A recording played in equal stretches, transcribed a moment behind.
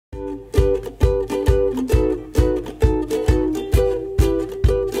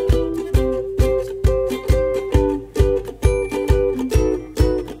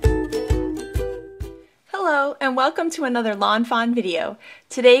to another Lawn Fawn video.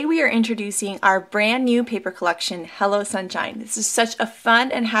 Today we are introducing our brand new paper collection, Hello Sunshine. This is such a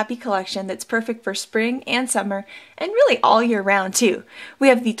fun and happy collection that's perfect for spring and summer, and really all year round too. We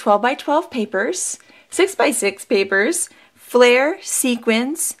have the 12 by 12 papers, 6 by 6 papers, flare,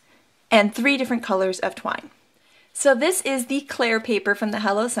 sequins, and 3 different colors of twine. So this is the Claire paper from the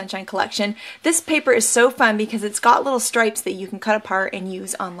Hello Sunshine collection. This paper is so fun because it's got little stripes that you can cut apart and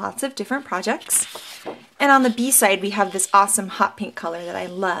use on lots of different projects. And on the B side we have this awesome hot pink color that I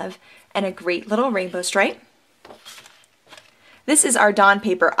love and a great little rainbow stripe. This is our Dawn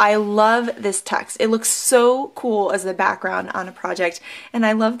paper. I love this text. It looks so cool as the background on a project, and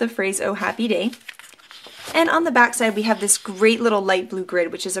I love the phrase, "Oh happy day." And on the back side we have this great little light blue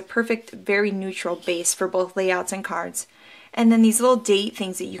grid, which is a perfect, very neutral base for both layouts and cards. And then these little date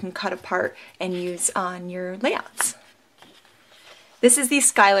things that you can cut apart and use on your layouts. This is the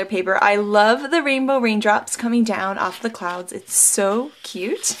Skylar paper. I love the rainbow raindrops coming down off the clouds. It's so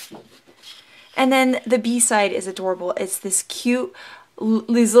cute. And then the B side is adorable. It's this cute,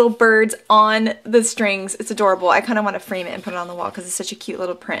 these little birds on the strings. It's adorable. I kind of want to frame it and put it on the wall because it's such a cute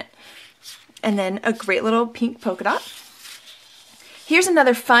little print. And then a great little pink polka dot. Here's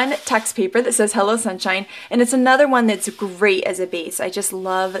another fun text paper that says Hello Sunshine, and it's another one that's great as a base. I just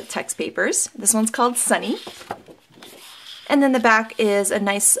love text papers. This one's called Sunny. And then the back is a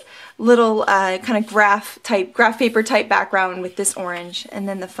nice little kind of graph paper type background with this orange, and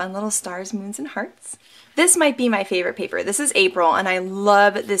then the fun little stars, moons, and hearts. This might be my favorite paper. This is April, and I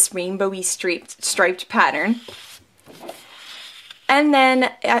love this rainbowy striped pattern. And then,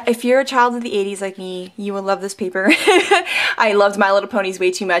 if you're a child of the 80s like me, you will love this paper. I loved My Little Ponies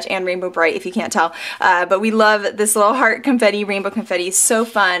way too much, and Rainbow Bright, if you can't tell. But we love this little heart confetti, rainbow confetti, so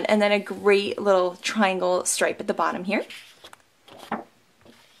fun. And then a great little triangle stripe at the bottom here.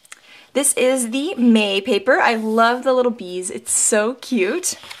 This is the May paper. I love the little bees. It's so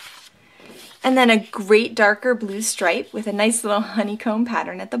cute. And then a great darker blue stripe with a nice little honeycomb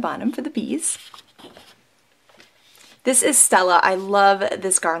pattern at the bottom for the bees. This is Stella. I love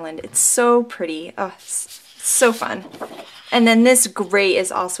this garland. It's so pretty. Oh, so fun. And then this gray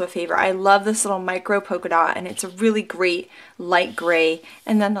is also a favorite. I love this little micro polka dot, and it's a really great light gray.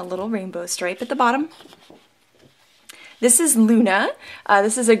 And then a little rainbow stripe at the bottom. This is Luna.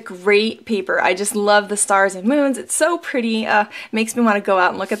 This is a great paper. I just love the stars and moons. It's so pretty. Makes me want to go out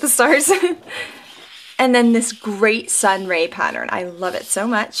and look at the stars. And then this great sun ray pattern. I love it so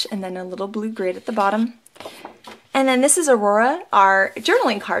much. And then a little blue grid at the bottom. And then this is Aurora, our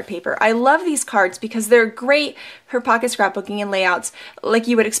journaling card paper. I love these cards because they're great for pocket scrapbooking and layouts like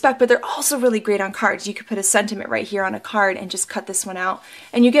you would expect, but they're also really great on cards. You could put a sentiment right here on a card and just cut this one out.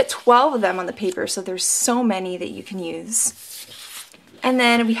 And you get 12 of them on the paper, so there's so many that you can use. And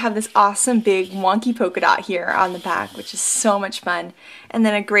then we have this awesome big wonky polka dot here on the back, which is so much fun. And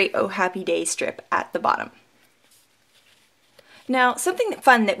then a great Oh Happy Day strip at the bottom. Now, something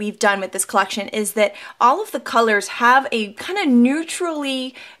fun that we've done with this collection is that all of the colors have a kind of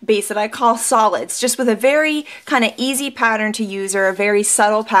neutrally base that I call solids, just with a very kind of easy pattern to use or a very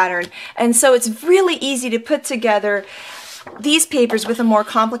subtle pattern. And so it's really easy to put together these papers with a more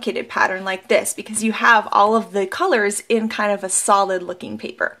complicated pattern like this because you have all of the colors in kind of a solid looking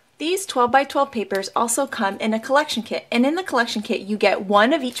paper. These 12 by 12 papers also come in a collection kit, and in the collection kit you get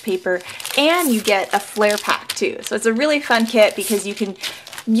one of each paper and you get a flare pack too. So it's a really fun kit because you can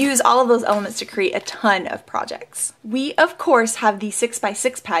use all of those elements to create a ton of projects. We of course have the 6 by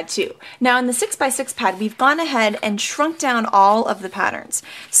 6 pad too. Now in the 6 by 6 pad we've gone ahead and shrunk down all of the patterns.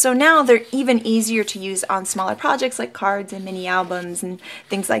 So now they're even easier to use on smaller projects like cards and mini albums and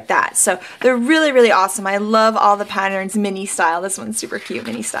things like that. So they're really, really awesome. I love all the patterns mini style. This one's super cute,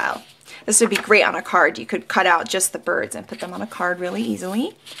 mini style. This would be great on a card. You could cut out just the birds and put them on a card really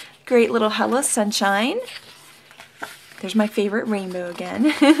easily. Great little Hello Sunshine. There's my favorite rainbow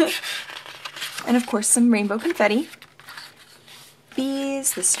again. And of course some rainbow confetti.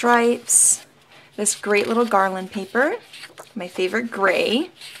 Bees, the stripes, this great little garland paper, my favorite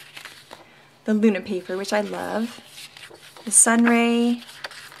gray, the Luna paper, which I love, the sun ray,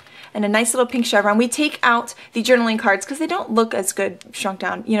 and a nice little pink chevron. We take out the journaling cards because they don't look as good shrunk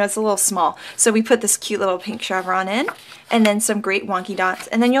down. You know, it's a little small. So we put this cute little pink chevron in, and then some great wonky dots.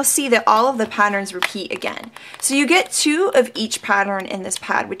 And then you'll see that all of the patterns repeat again. So you get 2 of each pattern in this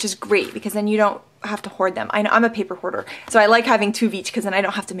pad, which is great because then you don't have to hoard them. I know I'm a paper hoarder, so I like having 2 of each because then I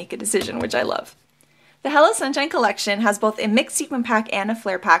don't have to make a decision, which I love. The Hello Sunshine collection has both a mixed sequin pack and a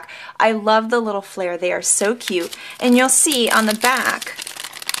flare pack. I love the little flare. They are so cute. And you'll see on the back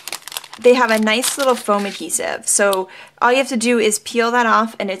they have a nice little foam adhesive. So all you have to do is peel that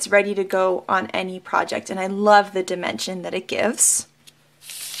off and it's ready to go on any project. And I love the dimension that it gives.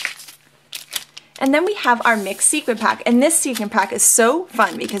 And then we have our mixed sequin pack. And this sequin pack is so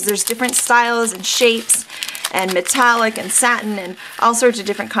fun because there's different styles and shapes and metallic and satin and all sorts of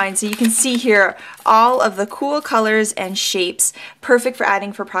different kinds. So you can see here all of the cool colors and shapes, perfect for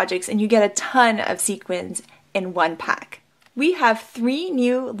adding for projects, and you get a ton of sequins in one pack. We have 3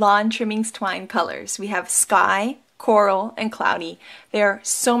 new lawn trimmings twine colors. We have Sky, Coral, and Cloudy. They're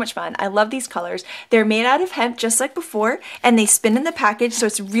so much fun. I love these colors. They're made out of hemp just like before, and they spin in the package, so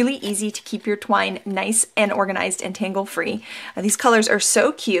it's really easy to keep your twine nice and organized and tangle free. These colors are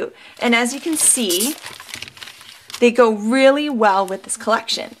so cute, and as you can see, they go really well with this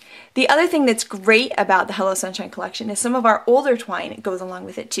collection. The other thing that's great about the Hello Sunshine collection is some of our older twine goes along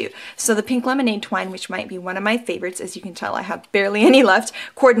with it too. So the pink lemonade twine, which might be one of my favorites, as you can tell I have barely any left,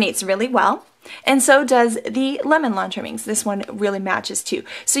 coordinates really well. And so does the lemon lawn trimmings. This one really matches too.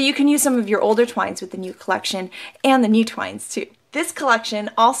 So you can use some of your older twines with the new collection and the new twines too. This collection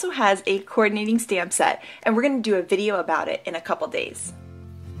also has a coordinating stamp set, and we're going to do a video about it in a couple days.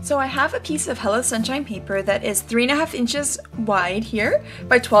 So I have a piece of Hello Sunshine paper that is 3.5 inches wide here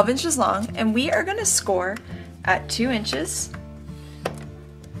by 12 inches long, and we are going to score at 2 inches,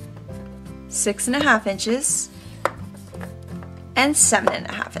 6.5 inches, and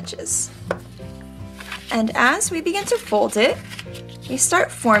 7.5 inches. And as we begin to fold it, we start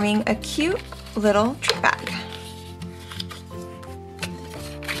forming a cute little tree bag.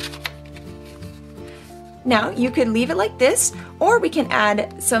 Now you could leave it like this, or we can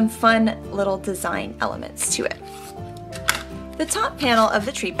add some fun little design elements to it. The top panel of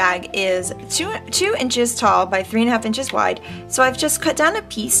the tree bag is 2 inches tall by 3.5 inches wide, so I've just cut down a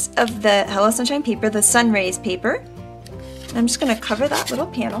piece of the Hello Sunshine paper, the sun rays paper. I'm just going to cover that little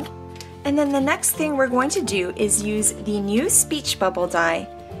panel. And then the next thing we're going to do is use the new speech bubble die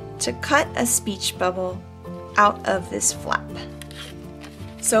to cut a speech bubble out of this flap.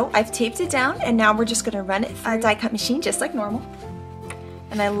 So I've taped it down, and now we're just going to run it through a die cut machine just like normal.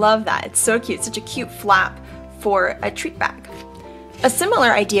 And I love that. It's so cute. Such a cute flap for a treat bag. A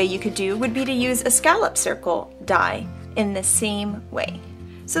similar idea you could do would be to use a scallop circle die in the same way.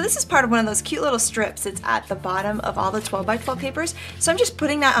 So this is part of one of those cute little strips that's at the bottom of all the 12 by 12 papers. So I'm just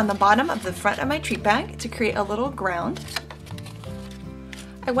putting that on the bottom of the front of my treat bag to create a little ground.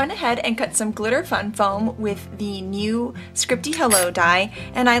 I went ahead and cut some glitter fun foam with the new Scripty Hello die,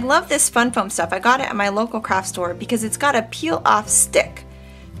 and I love this fun foam stuff. I got it at my local craft store because it's got a peel off stick.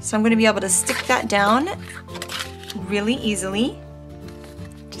 So I'm going to be able to stick that down really easily,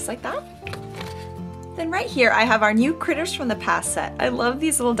 just like that. Then right here I have our new Critters from the Past set. I love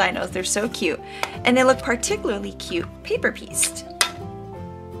these little dinos, they're so cute, and they look particularly cute paper pieced.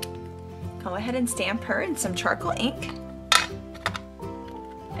 Go ahead and stamp her in some charcoal ink.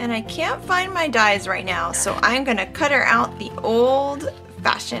 And I can't find my dies right now, so I'm gonna cut her out the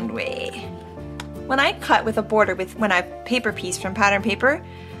old-fashioned way. When I cut with a border when I paper piece from pattern paper,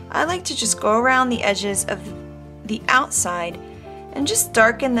 I like to just go around the edges of the outside and just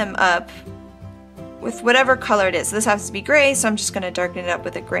darken them up with whatever color it is. This has to be gray, so I'm just gonna darken it up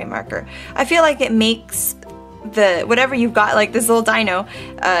with a gray marker. I feel like it makes whatever you've got, like this little dino,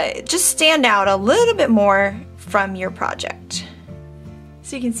 just stand out a little bit more from your project.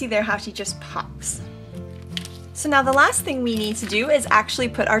 So you can see there how she just pops. So now the last thing we need to do is actually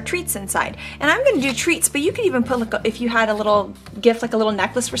put our treats inside. And I'm going to do treats, but you could even put, like, if you had a little gift, like a little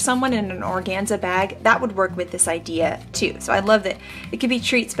necklace for someone in an organza bag, that would work with this idea too. So I love that it could be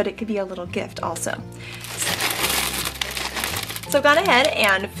treats, but it could be a little gift also. So I've gone ahead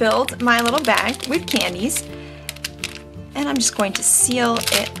and filled my little bag with candies, and I'm just going to seal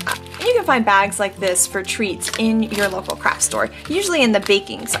it up. And you can find bags like this for treats in your local craft store, usually in the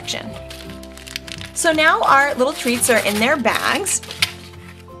baking section. So now our little treats are in their bags.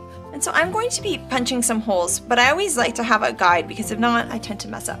 And so I'm going to be punching some holes, but I always like to have a guide because if not, I tend to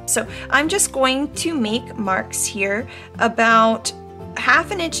mess up. So I'm just going to make marks here about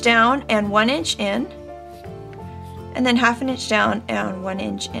 1/2 inch down and 1 inch in, and then 1/2 inch down and 1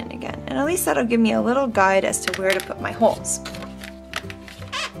 inch in again. And at least that'll give me a little guide as to where to put my holes.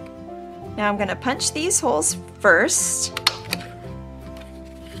 Now I'm going to punch these holes first,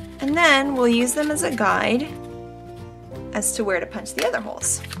 and then we'll use them as a guide as to where to punch the other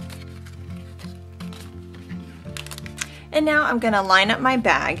holes. And now I'm going to line up my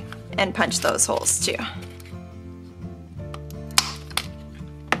bag and punch those holes too.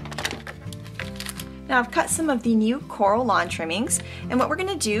 Now I've cut some of the new coral lawn trimmings, and what we're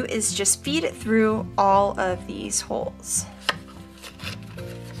going to do is just feed it through all of these holes.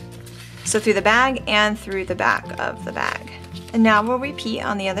 So through the bag and through the back of the bag. And now we'll repeat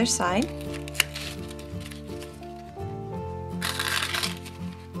on the other side.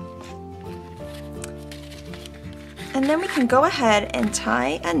 And then we can go ahead and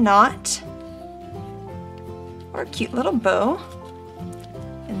tie a knot or a cute little bow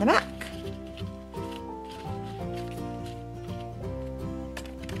in the back.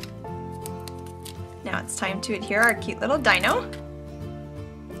 Now it's time to adhere our cute little dino.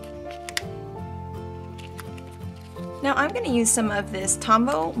 Now I'm going to use some of this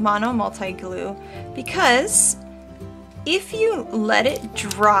Tombow Mono Multi Glue because if you let it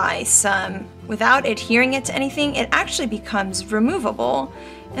dry some without adhering it to anything, it actually becomes removable.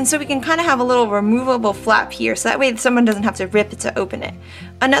 And so we can kind of have a little removable flap here, so that way someone doesn't have to rip it to open it.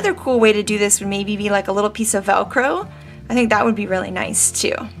 Another cool way to do this would maybe be like a little piece of Velcro. I think that would be really nice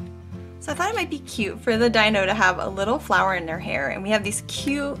too. So I thought it might be cute for the dino to have a little flower in their hair, and we have these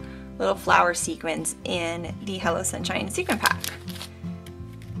cute little flower sequins in the Hello Sunshine sequin pack.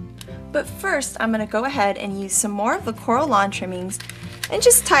 But first I'm going to go ahead and use some more of the coral lawn trimmings and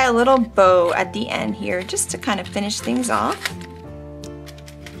just tie a little bow at the end here just to kind of finish things off.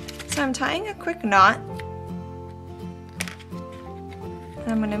 So I'm tying a quick knot,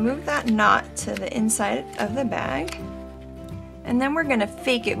 and I'm going to move that knot to the inside of the bag, and then we're going to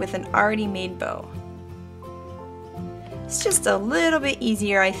fake it with an already made bow. It's just a little bit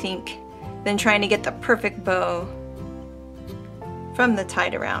easier, I think, than trying to get the perfect bow from the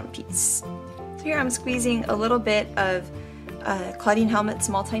tied around piece. So here I'm squeezing a little bit of Claudine Helmut's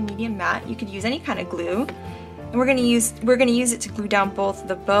multi-medium matte. You could use any kind of glue, and we're gonna use it to glue down both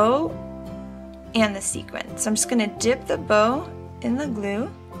the bow and the sequin. So I'm just gonna dip the bow in the glue,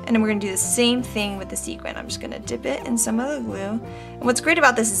 and then we're gonna do the same thing with the sequin. I'm just gonna dip it in some of the glue. And what's great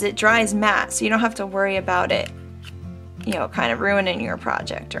about this is it dries matte, so you don't have to worry about it, you know, kind of ruining your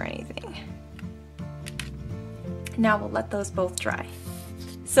project or anything. Now we'll let those both dry.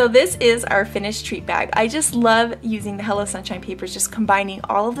 So this is our finished treat bag. I just love using the Hello Sunshine papers, just combining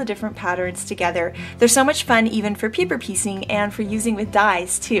all of the different patterns together. They're so much fun even for paper piecing and for using with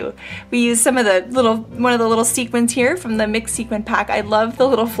dies too. We use some of the one of the little sequins here from the mixed sequin pack. I love the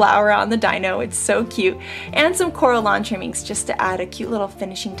little flower on the dino, it's so cute. And some coral lawn trimmings just to add a cute little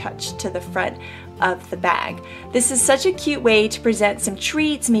finishing touch to the front of the bag. This is such a cute way to present some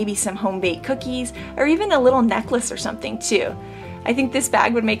treats, maybe some home-baked cookies, or even a little necklace or something too. I think this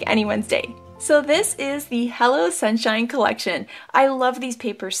bag would make anyone's day. So this is the Hello Sunshine collection. I love these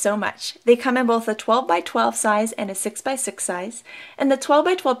papers so much. They come in both a 12 by 12 size and a 6 by 6 size. And the 12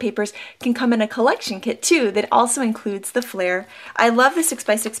 by 12 papers can come in a collection kit too that also includes the flare. I love the 6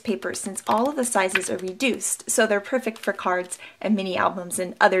 by 6 papers since all of the sizes are reduced, so they're perfect for cards and mini albums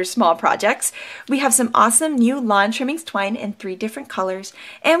and other small projects. We have some awesome new lawn trimmings twine in 3 different colors,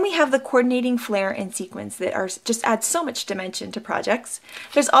 and we have the coordinating flare and sequins that are just add so much dimension to projects.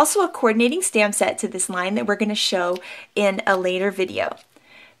 There's also a coordinating stamp set to this line that we're going to show in a later video.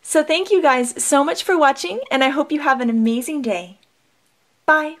 So thank you guys so much for watching, and I hope you have an amazing day.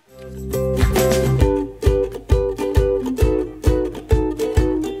 Bye!